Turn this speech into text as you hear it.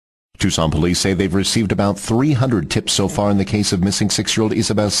Tucson police say they've received about 300 tips so far in the case of missing 6-year-old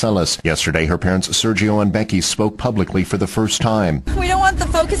Isabel Celis. Yesterday, her parents Sergio and Becky spoke publicly for the first time. We don't want the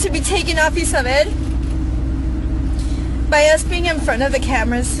focus to be taken off Isabel by us being in front of the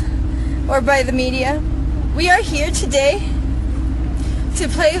cameras or by the media. We are here today to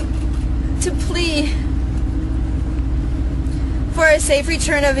plea for a safe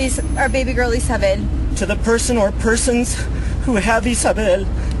return of our baby girl Isabel. To the person or persons who have Isabel,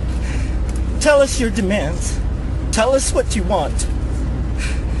 tell us your demands. Tell us what you want.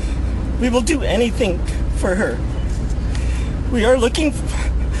 We will do anything for her. We're looking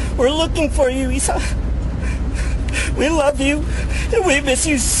for you, Isa. We love you, and we miss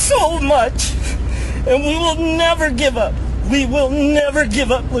you so much. And we will never give up. We will never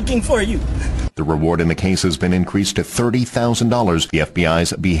give up looking for you. The reward in the case has been increased to $30,000. The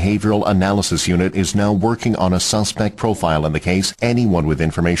FBI's Behavioral Analysis Unit is now working on a suspect profile in the case. Anyone with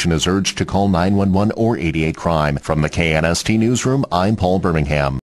information is urged to call 911 or 88 Crime. From the KNST Newsroom, I'm Paul Birmingham.